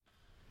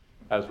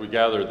As we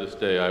gather this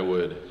day, I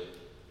would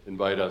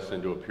invite us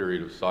into a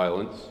period of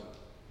silence,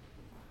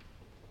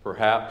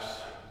 perhaps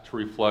to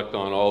reflect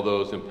on all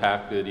those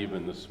impacted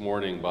even this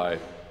morning by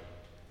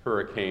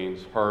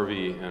Hurricanes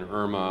Harvey and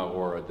Irma,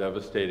 or a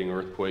devastating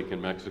earthquake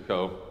in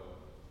Mexico.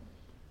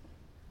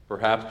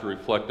 Perhaps to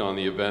reflect on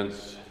the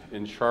events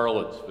in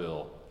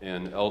Charlottesville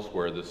and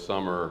elsewhere this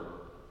summer.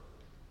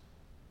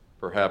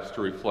 Perhaps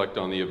to reflect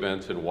on the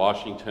events in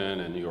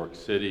Washington and New York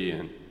City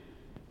and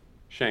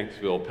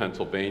Shanksville,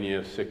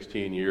 Pennsylvania,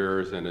 16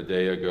 years and a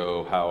day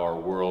ago, how our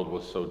world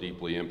was so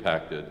deeply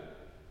impacted.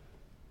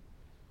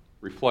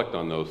 Reflect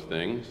on those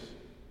things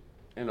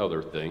and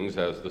other things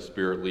as the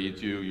Spirit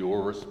leads you,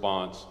 your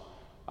response,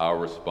 our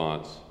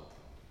response,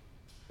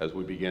 as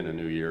we begin a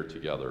new year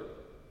together.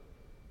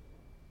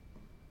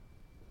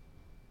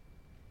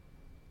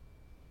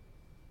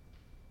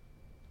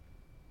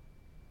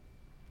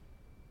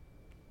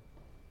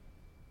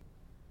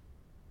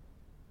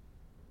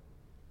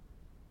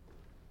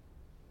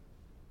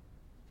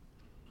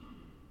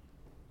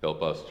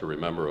 Help us to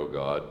remember, O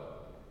God.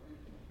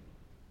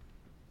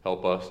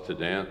 Help us to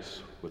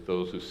dance with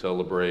those who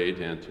celebrate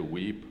and to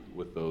weep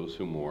with those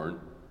who mourn.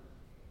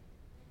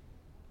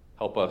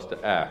 Help us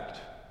to act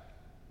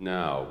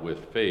now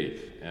with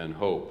faith and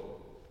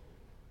hope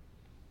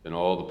in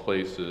all the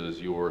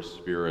places your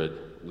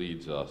Spirit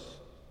leads us.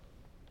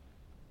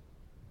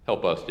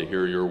 Help us to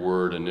hear your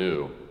word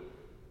anew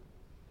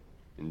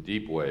in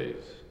deep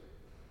ways,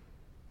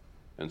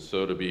 and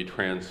so to be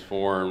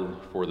transformed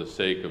for the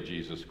sake of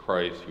Jesus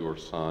Christ, your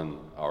Son,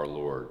 our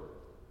Lord.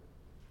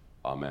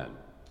 Amen.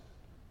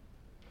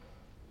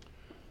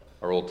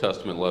 Our Old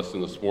Testament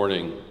lesson this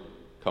morning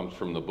comes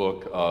from the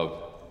book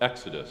of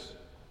Exodus,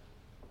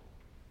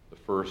 the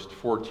first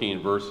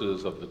 14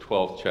 verses of the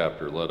 12th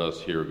chapter. Let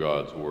us hear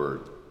God's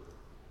word.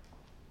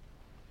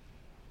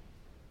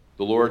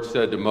 The Lord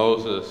said to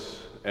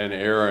Moses and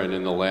Aaron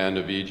in the land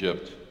of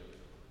Egypt,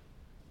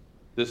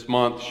 "This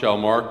month shall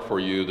mark for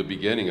you the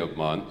beginning of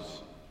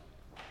months.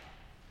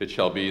 It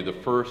shall be the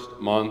first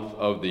month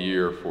of the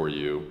year for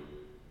you.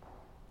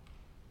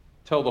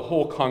 Tell the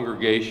whole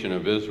congregation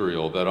of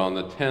Israel that on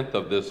the 10th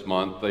of this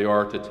month they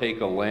are to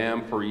take a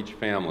lamb for each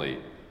family,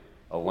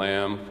 a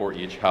lamb for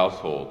each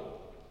household.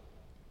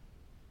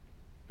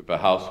 If a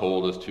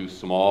household is too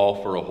small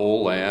for a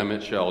whole lamb,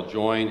 it shall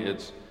join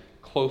its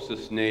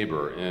closest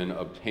neighbor in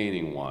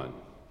obtaining one.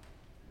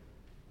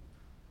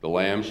 The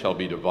lamb shall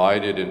be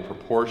divided in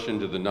proportion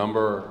to the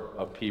number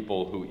of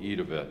people who eat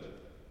of it.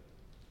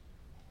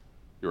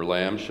 Your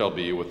lamb shall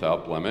be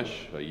without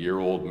blemish, a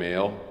year-old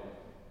male.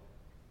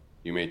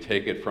 You may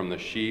take it from the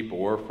sheep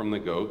or from the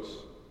goats.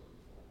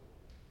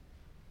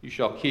 You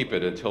shall keep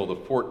it until the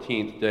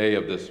 14th day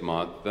of this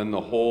month. Then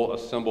the whole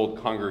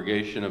assembled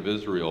congregation of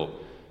Israel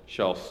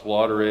shall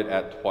slaughter it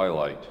at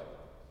twilight.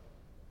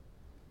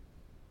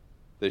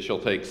 They shall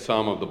take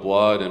some of the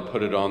blood and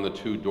put it on the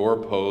 2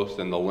 doorposts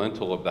and the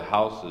lintel of the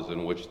houses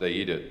in which they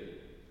eat it.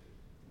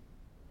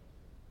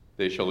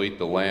 They shall eat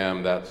the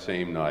lamb that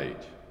same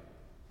night.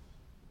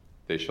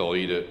 They shall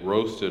eat it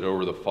roasted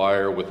over the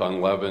fire with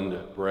unleavened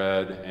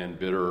bread and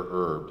bitter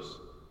herbs.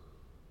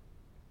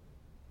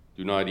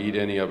 Do not eat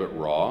any of it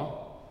raw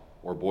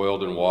or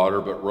boiled in water,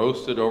 but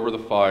roasted over the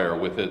fire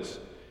with its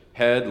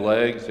head,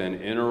 legs,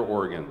 and inner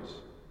organs.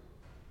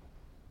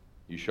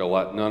 You shall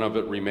let none of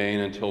it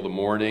remain until the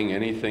morning.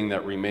 Anything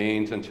that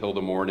remains until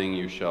the morning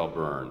you shall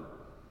burn.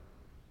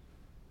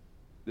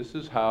 This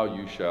is how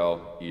you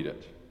shall eat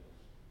it.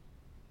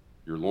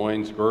 Your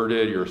loins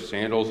girded, your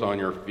sandals on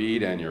your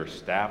feet, and your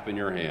staff in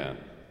your hand.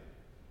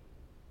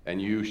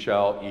 And you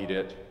shall eat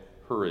it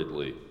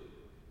hurriedly.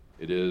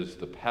 It is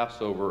the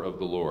Passover of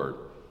the Lord.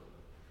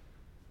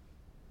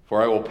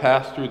 For I will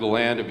pass through the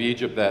land of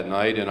Egypt that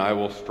night, and I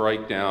will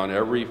strike down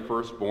every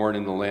firstborn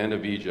in the land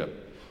of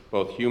Egypt,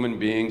 both human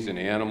beings and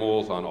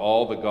animals. On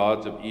all the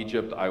gods of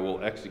Egypt I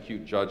will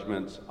execute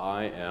judgments.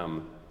 I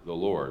am the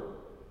Lord.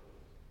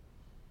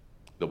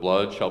 The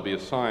blood shall be a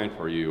sign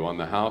for you on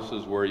the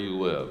houses where you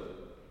live.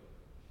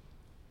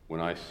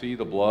 When I see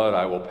the blood,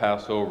 I will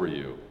pass over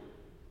you,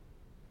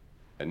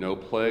 and no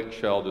plague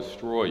shall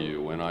destroy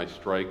you when I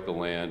strike the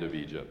land of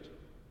Egypt.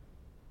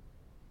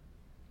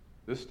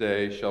 This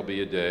day shall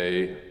be a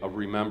day of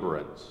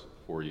remembrance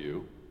for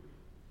you.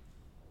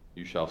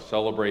 You shall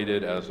celebrate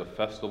it as a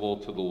festival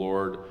to the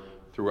Lord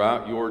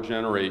throughout your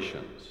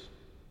generations.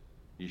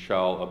 You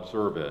shall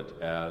observe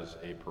it as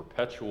a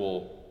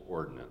perpetual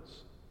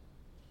ordinance."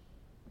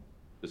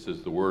 This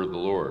is the word of the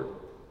Lord.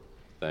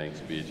 Thanks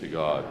be to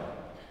God.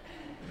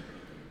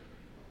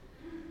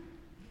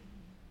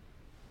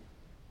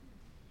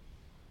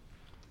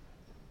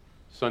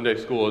 Sunday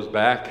school is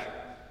back.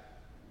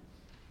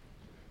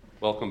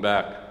 Welcome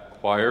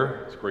back,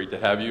 choir. It's great to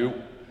have you.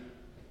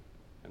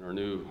 And our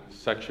new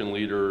section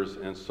leaders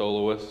and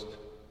soloists.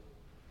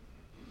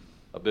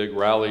 A big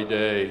rally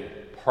day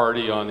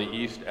party on the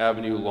East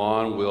Avenue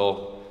lawn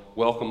will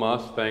welcome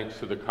us, thanks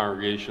to the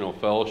Congregational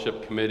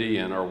Fellowship Committee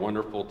and our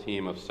wonderful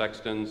team of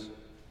sextons.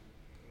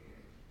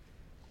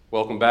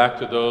 Welcome back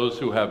to those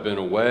who have been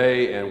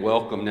away, and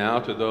welcome now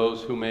to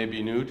those who may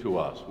be new to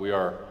us. We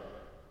are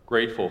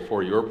grateful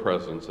for your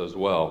presence as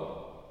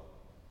well.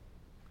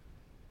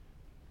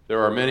 There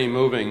are many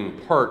moving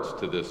parts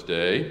to this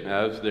day,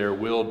 as there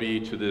will be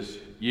to this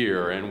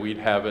year, and we'd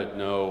have it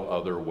no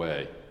other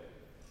way.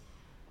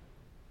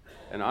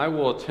 And I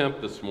will attempt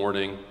this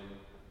morning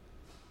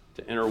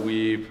to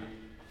interweave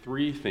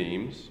three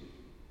themes,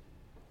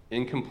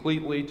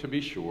 incompletely to be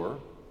sure,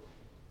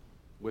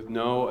 with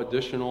no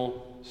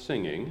additional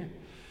singing,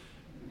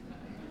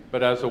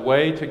 but as a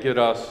way to get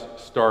us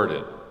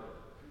started.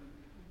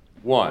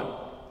 1,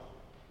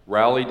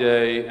 Rally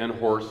Day and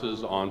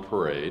horses on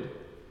parade.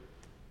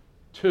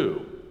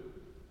 2,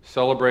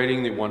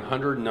 celebrating the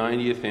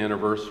 190th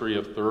anniversary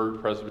of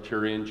Third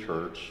Presbyterian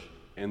Church.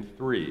 And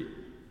 3,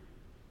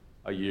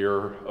 a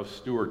year of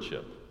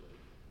stewardship.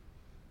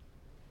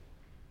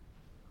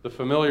 The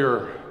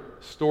familiar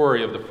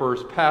story of the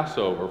first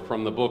Passover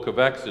from the book of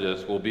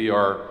Exodus will be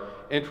our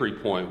entry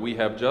point. We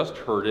have just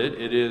heard it.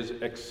 It is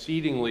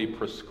exceedingly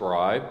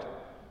prescribed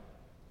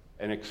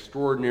and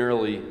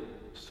extraordinarily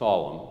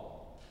solemn,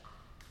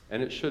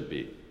 and it should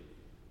be.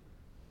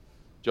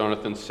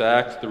 Jonathan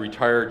Sacks, the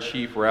retired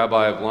chief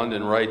rabbi of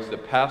London, writes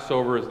that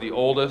Passover is the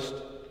oldest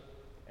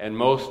and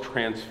most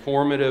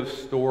transformative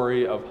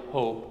story of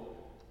hope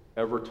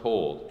ever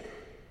told.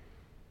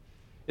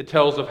 It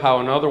tells of how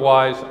an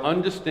otherwise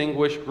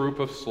undistinguished group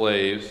of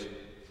slaves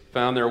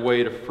found their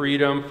way to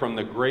freedom from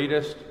the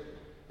greatest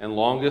and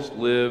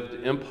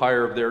longest-lived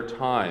empire of their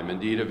time,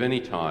 indeed of any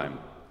time.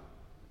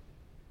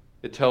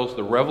 It tells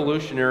the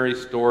revolutionary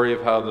story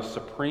of how the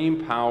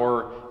supreme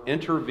power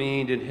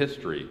intervened in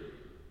history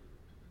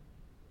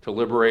to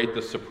liberate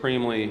the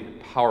supremely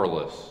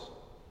powerless.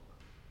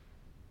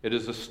 It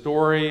is a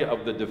story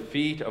of the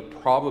defeat of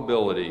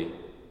probability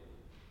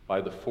by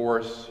the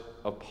force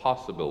of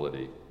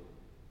possibility.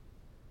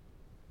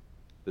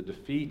 The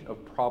defeat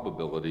of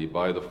probability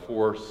by the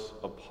force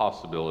of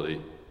possibility.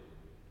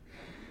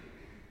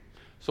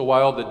 So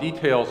while the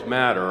details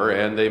matter,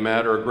 and they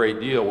matter a great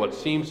deal, what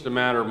seems to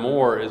matter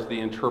more is the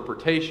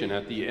interpretation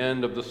at the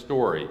end of the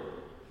story.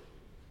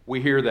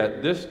 We hear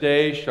that this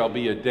day shall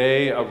be a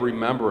day of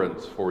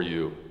remembrance for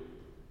you.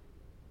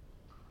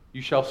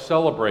 You shall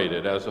celebrate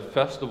it as a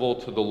festival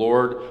to the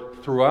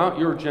Lord. Throughout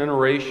your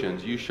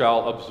generations you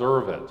shall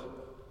observe it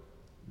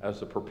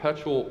as a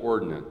perpetual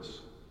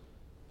ordinance.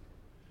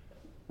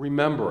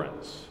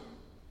 Remembrance,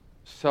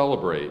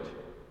 celebrate,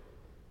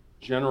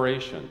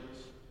 generations.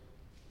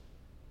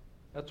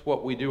 That's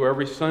what we do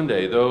every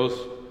Sunday. Those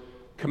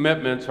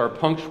commitments are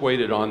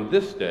punctuated on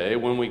this day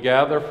when we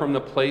gather from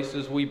the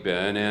places we've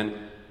been and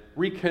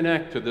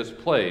reconnect to this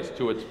place,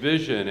 to its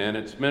vision and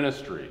its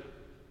ministry,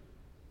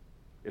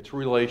 its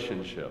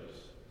relationships,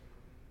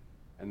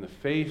 and the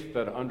faith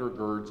that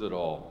undergirds it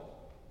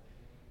all.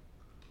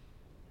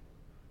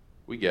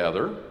 We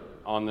gather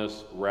on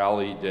this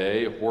rally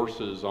day,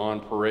 horses on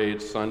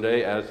parade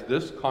Sunday, as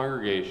this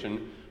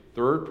congregation,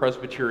 Third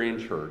Presbyterian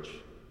Church,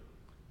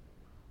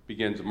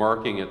 begins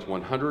marking its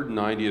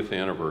 190th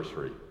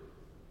anniversary.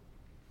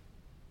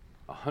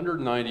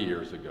 190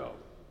 years ago,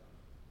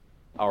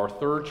 our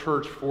third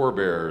church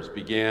forebears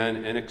began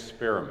an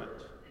experiment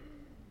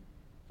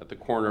at the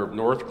corner of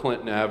North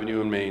Clinton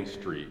Avenue and Main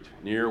Street,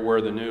 near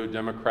where the new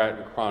Democrat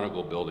and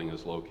Chronicle building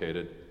is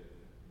located.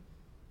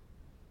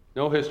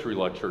 No history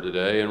lecture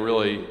today, and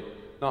really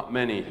not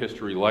many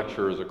history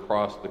lectures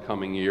across the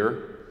coming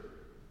year.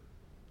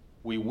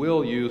 We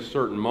will use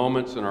certain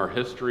moments in our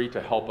history to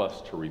help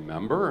us to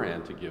remember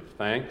and to give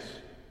thanks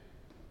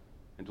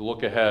and to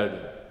look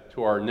ahead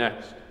to our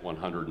next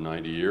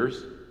 190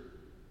 years,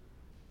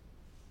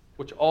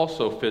 which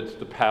also fits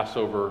the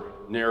Passover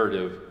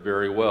narrative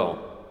very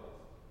well.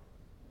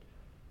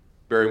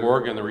 Barry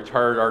Morgan, the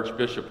retired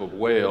Archbishop of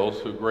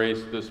Wales, who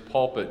graced this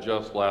pulpit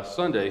just last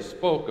Sunday,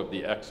 spoke of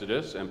the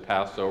Exodus and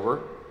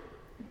Passover.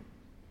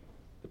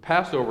 The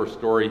Passover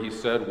story, he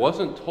said,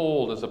 wasn't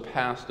told as a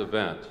past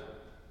event,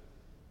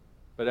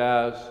 but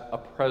as a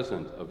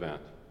present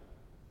event.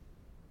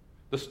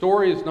 The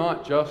story is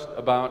not just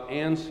about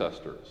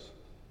ancestors,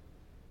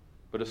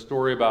 but a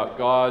story about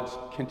God's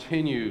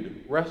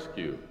continued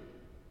rescue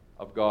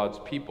of God's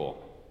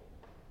people.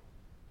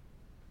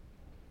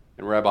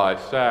 And Rabbi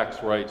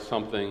Sacks writes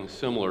something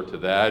similar to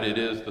that. It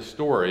is the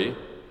story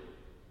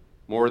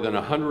more than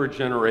 100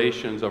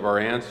 generations of our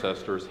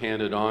ancestors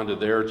handed on to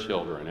their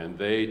children, and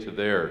they to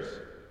theirs.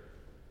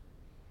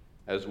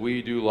 As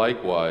we do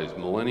likewise,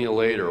 millennia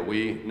later,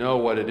 we know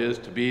what it is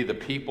to be the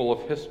people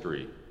of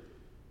history.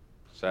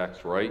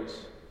 Sacks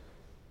writes,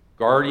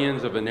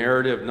 guardians of a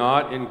narrative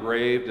not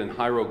engraved in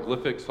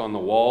hieroglyphics on the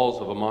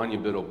walls of a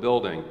monumental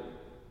building,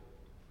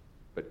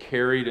 but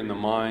carried in the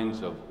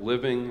minds of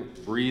living,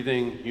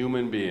 breathing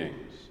human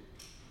beings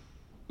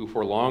who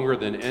for longer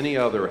than any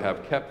other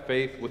have kept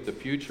faith with the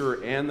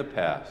future and the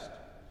past,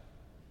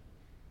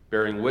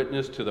 bearing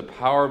witness to the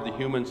power of the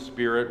human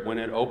spirit when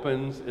it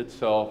opens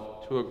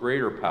itself to a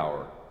greater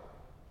power,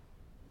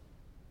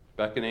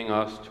 beckoning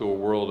us to a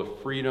world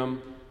of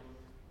freedom,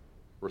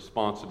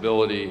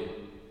 responsibility,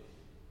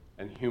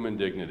 and human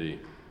dignity.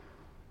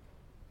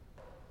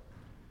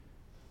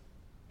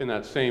 In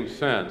that same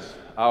sense,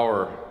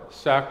 our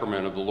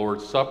sacrament of the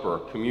Lord's Supper,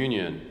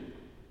 communion,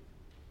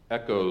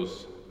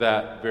 echoes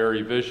that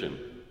very vision.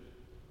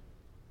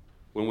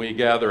 When we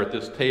gather at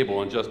this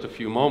table in just a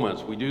few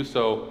moments, we do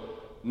so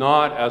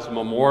not as a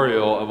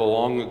memorial of a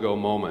long ago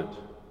moment,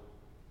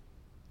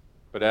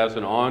 but as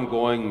an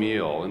ongoing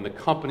meal in the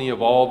company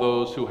of all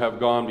those who have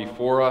gone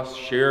before us,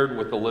 shared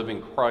with the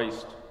living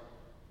Christ,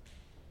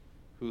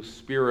 whose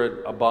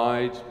Spirit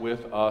abides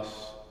with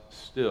us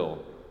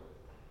still.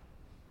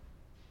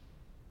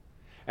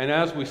 And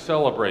as we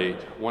celebrate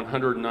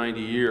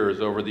 190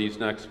 years over these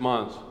next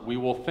months, we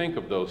will think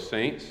of those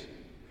saints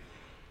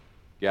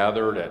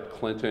gathered at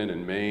Clinton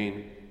and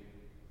Main,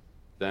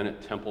 then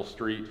at Temple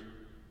Street,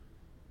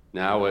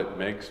 now at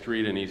Meg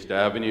Street and East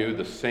Avenue,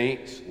 the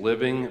saints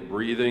living,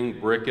 breathing,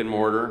 brick and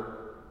mortar,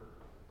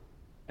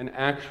 an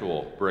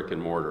actual brick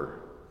and mortar.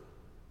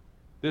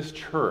 This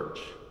church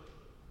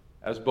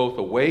as both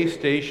a way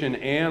station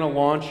and a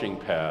launching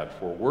pad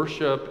for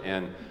worship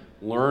and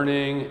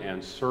learning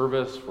and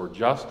service for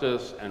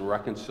justice and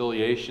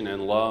reconciliation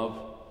and love.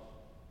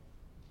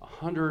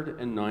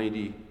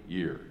 190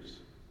 years.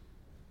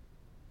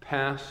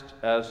 Past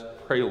as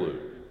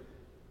prelude.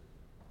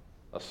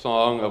 A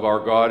song of our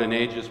God in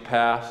ages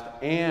past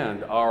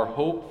and our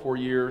hope for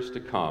years to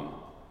come.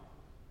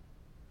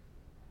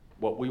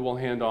 What we will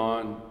hand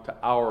on to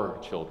our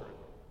children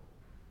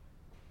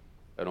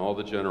and all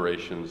the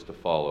generations to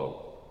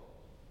follow.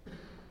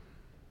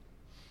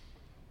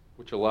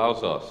 Which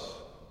allows us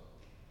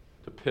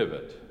to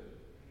pivot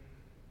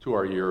to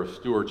our year of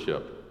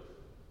stewardship.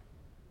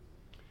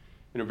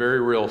 In a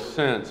very real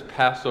sense,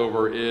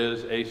 Passover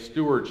is a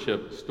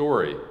stewardship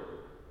story.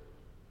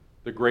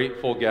 The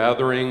grateful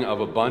gathering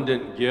of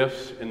abundant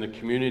gifts in the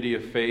community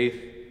of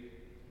faith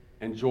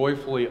and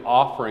joyfully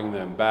offering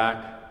them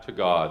back to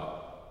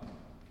God.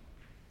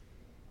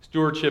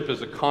 Stewardship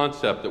is a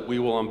concept that we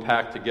will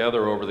unpack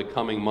together over the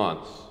coming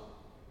months.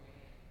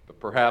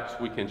 But perhaps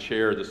we can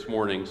share this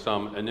morning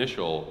some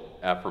initial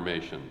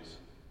affirmations.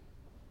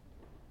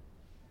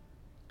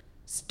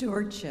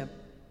 Stewardship.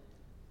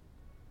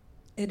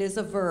 It is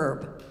a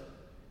verb.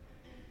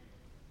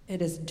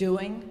 It is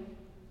doing,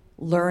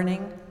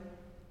 learning,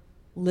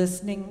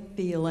 listening,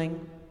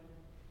 feeling,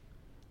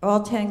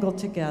 all tangled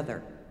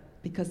together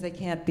because they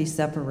can't be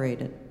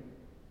separated.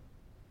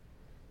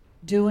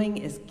 Doing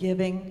is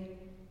giving,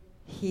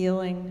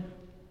 healing,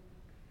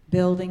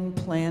 building,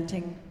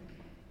 planting,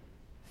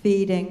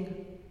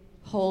 feeding,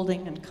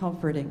 holding, and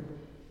comforting.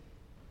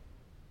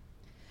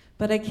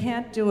 But I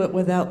can't do it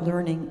without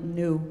learning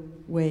new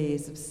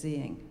ways of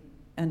seeing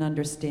and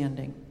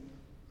understanding.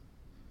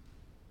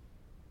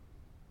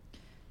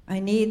 I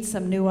need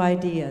some new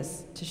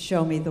ideas to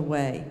show me the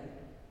way,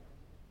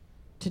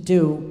 to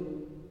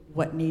do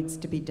what needs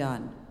to be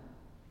done.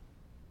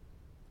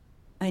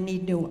 I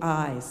need new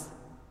eyes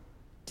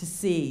to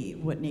see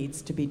what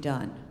needs to be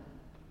done.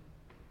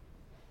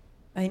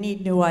 I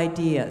need new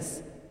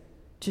ideas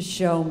to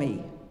show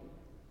me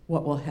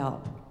what will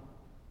help.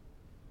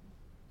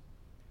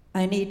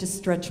 I need to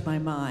stretch my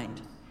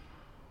mind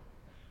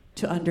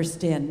to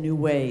understand new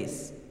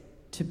ways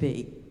to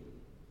be.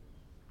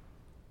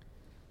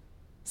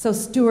 So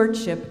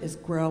stewardship is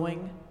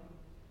growing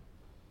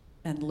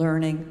and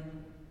learning,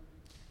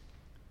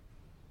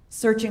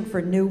 searching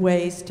for new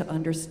ways to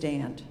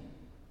understand,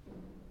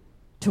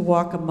 to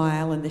walk a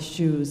mile in the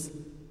shoes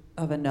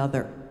of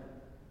another,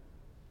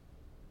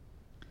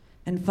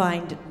 and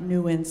find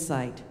new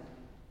insight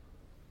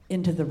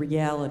into the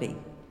reality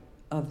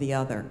of the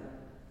other,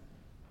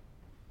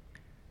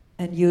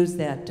 and use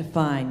that to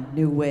find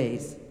new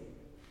ways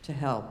to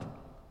help.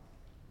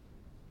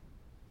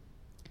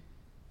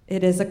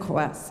 It is a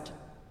quest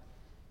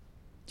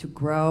to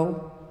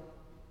grow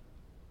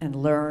and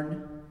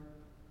learn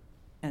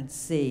and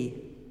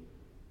see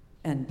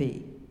and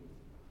be.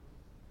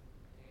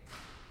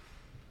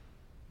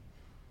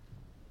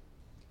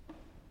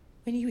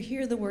 When you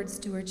hear the word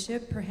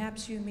stewardship,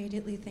 perhaps you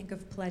immediately think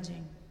of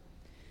pledging.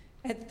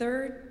 At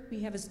Third,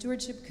 we have a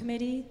stewardship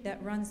committee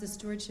that runs the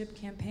stewardship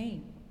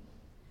campaign.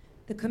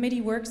 The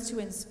committee works to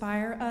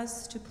inspire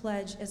us to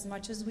pledge as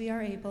much as we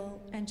are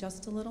able and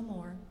just a little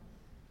more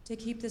to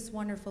keep this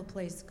wonderful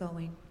place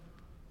going.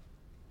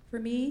 For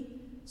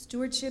me,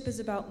 stewardship is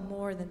about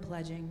more than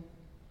pledging.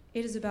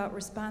 It is about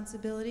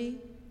responsibility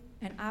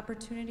and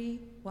opportunity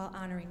while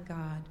honoring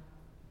God.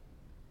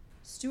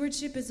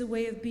 Stewardship is a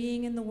way of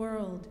being in the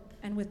world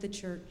and with the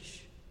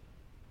church.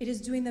 It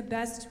is doing the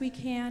best we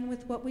can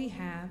with what we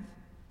have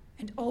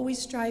and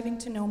always striving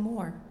to know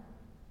more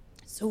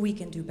so we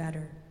can do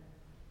better.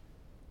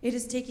 It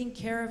is taking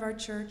care of our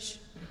church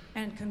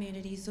and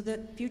community so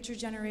that future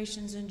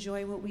generations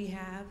enjoy what we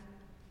have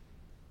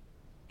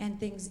and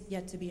things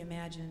yet to be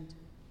imagined.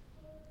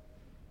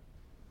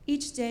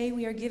 Each day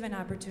we are given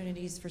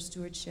opportunities for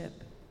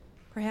stewardship.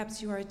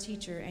 Perhaps you are a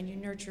teacher and you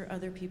nurture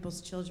other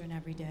people's children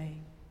every day.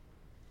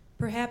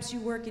 Perhaps you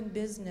work in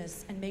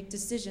business and make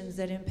decisions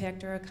that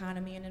impact our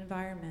economy and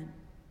environment.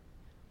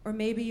 Or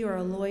maybe you're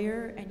a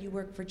lawyer and you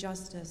work for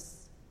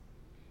justice.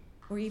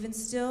 Or even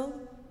still,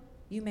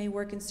 you may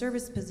work in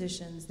service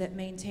positions that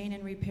maintain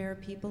and repair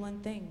people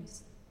and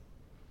things.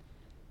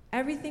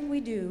 Everything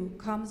we do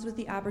comes with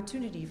the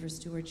opportunity for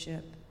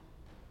stewardship.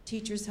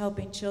 Teachers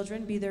helping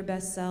children be their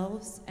best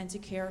selves and to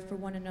care for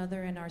one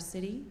another in our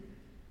city.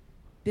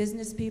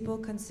 Business people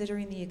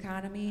considering the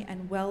economy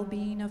and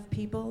well-being of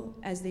people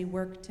as they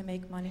work to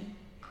make money.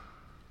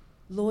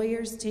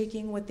 Lawyers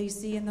taking what they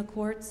see in the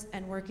courts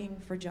and working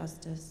for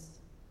justice.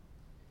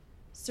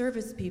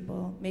 Service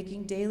people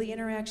making daily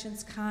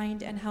interactions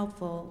kind and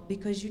helpful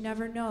because you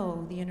never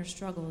know the inner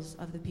struggles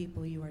of the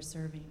people you are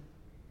serving.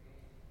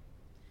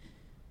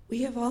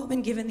 We have all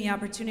been given the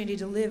opportunity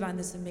to live on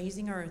this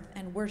amazing earth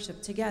and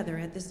worship together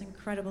at this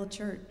incredible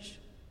church.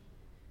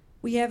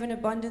 We have an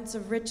abundance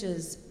of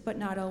riches, but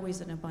not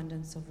always an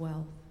abundance of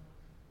wealth.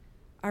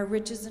 Our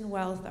riches and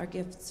wealth are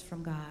gifts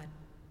from God.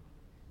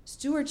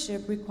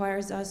 Stewardship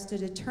requires us to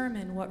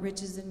determine what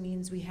riches and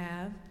means we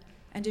have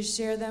and to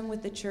share them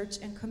with the church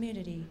and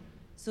community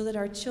so that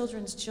our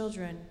children's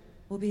children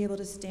will be able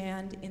to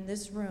stand in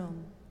this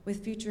room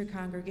with future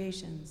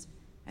congregations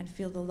and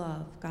feel the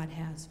love God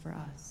has for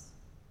us.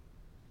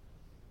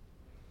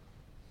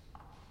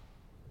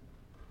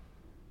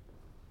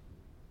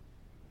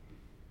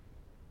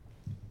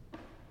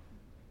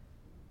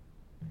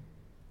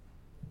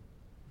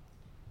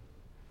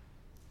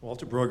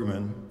 Walter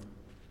Brueggemann,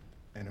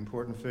 an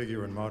important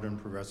figure in modern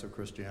progressive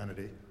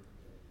Christianity,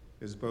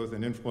 is both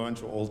an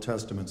influential Old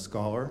Testament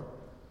scholar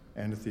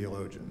and a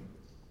theologian.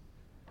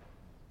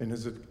 In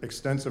his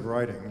extensive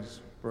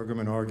writings,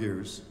 Brueggemann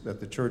argues that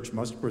the church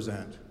must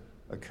present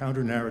a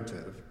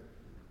counter-narrative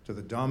to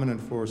the dominant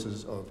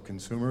forces of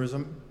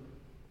consumerism,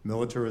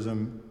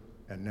 militarism,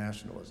 and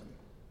nationalism.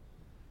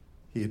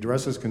 He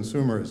addresses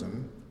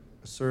consumerism,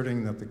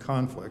 asserting that the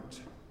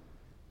conflict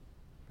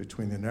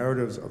between the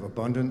narratives of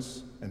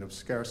abundance and of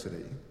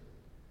scarcity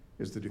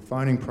is the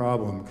defining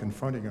problem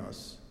confronting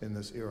us in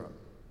this era.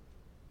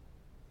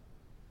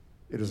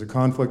 It is a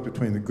conflict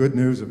between the good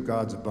news of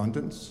God's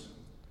abundance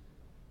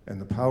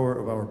and the power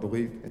of our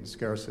belief in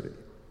scarcity,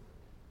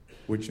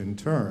 which in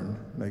turn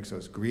makes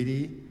us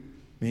greedy,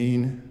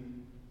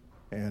 mean,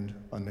 and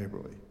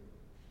unneighborly.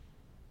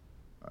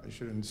 I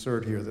should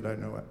insert here that I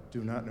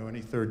do not know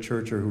any third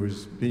churcher who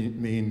is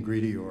mean,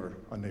 greedy, or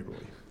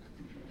unneighborly.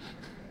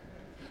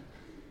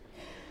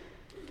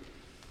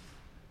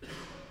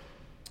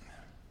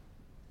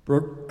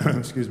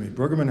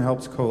 Brueggemann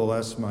helps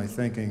coalesce my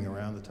thinking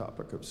around the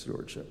topic of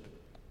stewardship.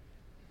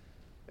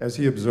 As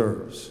he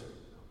observes,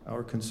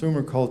 our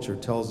consumer culture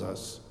tells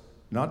us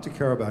not to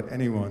care about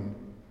anyone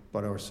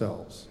but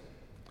ourselves.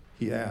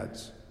 He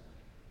adds,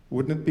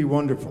 wouldn't it be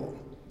wonderful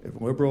if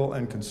liberal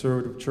and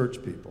conservative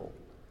church people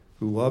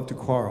who love to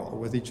quarrel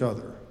with each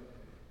other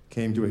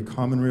came to a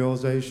common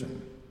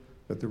realization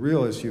that the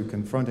real issue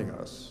confronting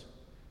us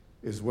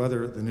is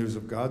whether the news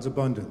of God's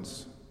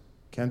abundance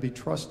can be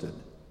trusted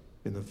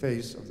in the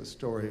face of the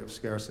story of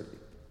scarcity.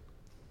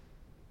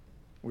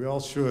 We all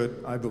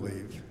should, I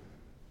believe,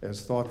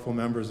 as thoughtful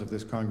members of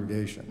this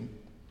congregation,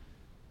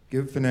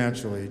 give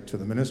financially to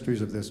the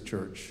ministries of this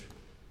church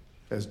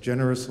as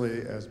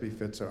generously as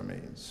befits our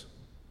means.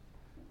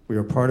 We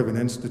are part of an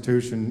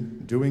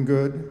institution doing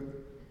good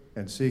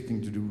and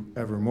seeking to do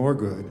ever more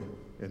good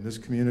in this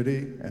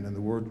community and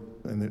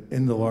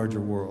in the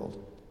larger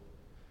world.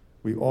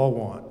 We all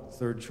want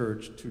Third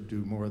Church to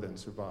do more than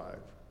survive.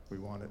 We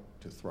want it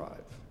to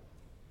thrive.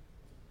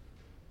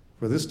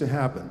 For this to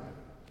happen,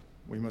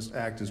 we must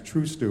act as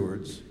true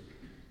stewards,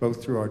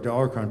 both through our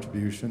dollar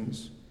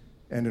contributions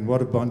and in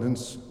what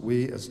abundance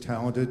we as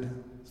talented,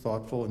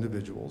 thoughtful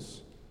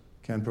individuals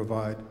can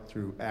provide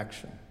through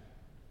action.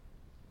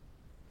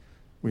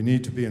 We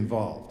need to be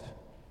involved.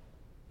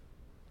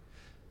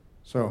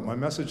 So my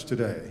message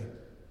today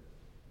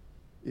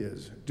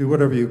is do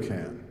whatever you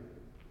can.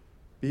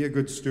 Be a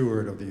good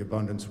steward of the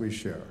abundance we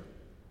share.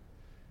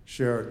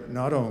 Share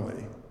not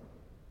only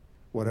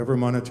whatever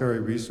monetary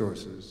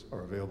resources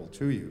are available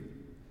to you,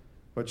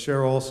 but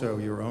share also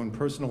your own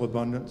personal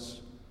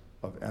abundance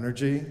of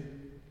energy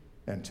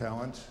and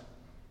talent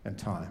and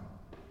time.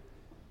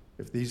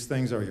 If these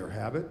things are your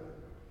habit,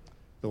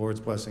 the Lord's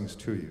blessings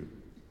to you.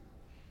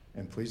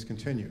 And please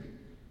continue.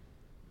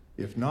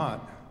 If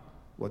not,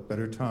 what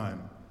better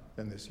time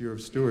than this year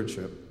of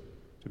stewardship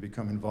to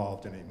become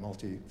involved in a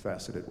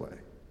multifaceted way?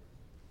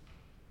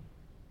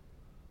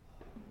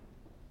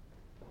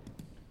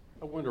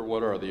 I wonder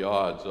what are the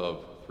odds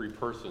of three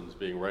persons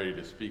being ready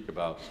to speak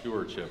about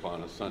stewardship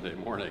on a Sunday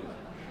morning.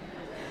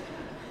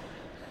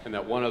 And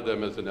that one of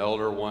them is an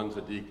elder, one's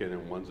a deacon,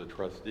 and one's a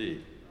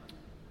trustee.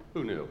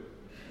 Who knew?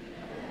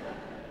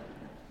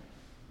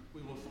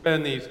 We will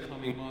spend these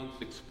coming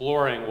months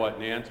exploring what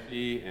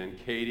Nancy and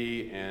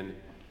Katie and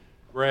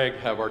Greg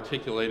have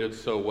articulated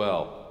so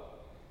well,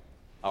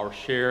 our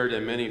shared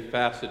and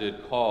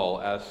many-faceted call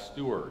as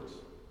stewards,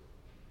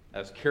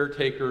 as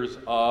caretakers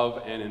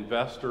of and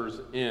investors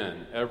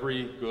in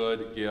every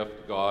good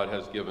gift God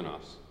has given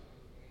us.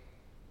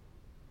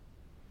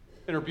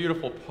 In her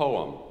beautiful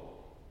poem,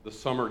 the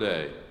summer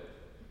day,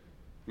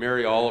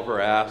 Mary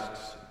Oliver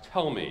asks,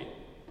 "Tell me,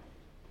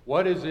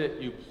 what is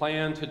it you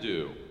plan to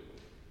do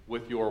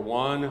with your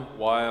one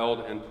wild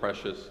and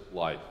precious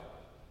life?"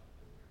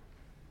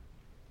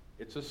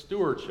 It's a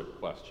stewardship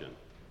question.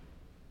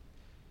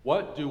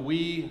 What do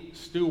we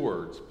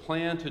stewards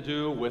plan to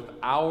do with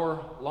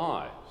our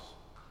lives,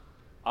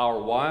 our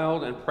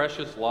wild and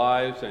precious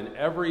lives, and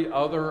every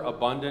other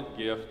abundant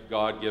gift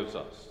God gives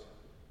us?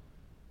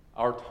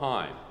 Our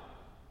time,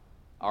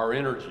 our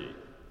energy,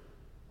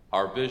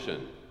 our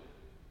vision,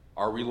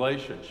 our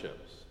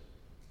relationships,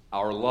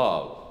 our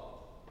love,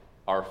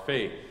 our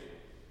faith,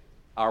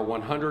 our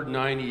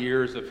 190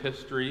 years of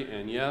history,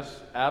 and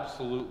yes,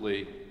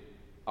 absolutely,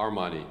 our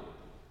money.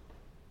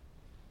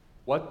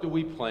 What do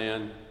we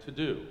plan to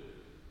do?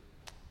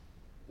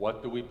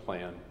 What do we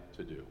plan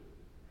to do?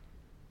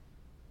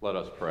 Let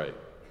us pray.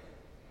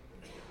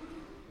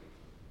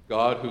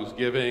 God, whose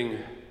giving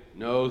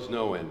knows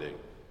no ending,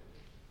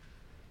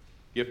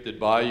 gifted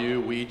by you,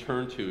 we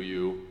turn to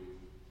you,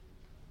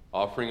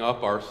 offering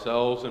up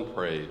ourselves in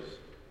praise.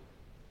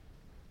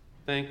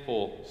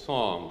 Thankful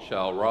song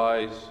shall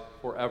rise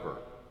forever,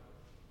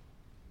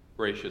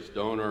 gracious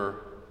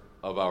donor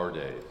of our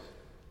days.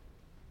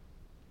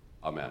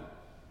 Amen.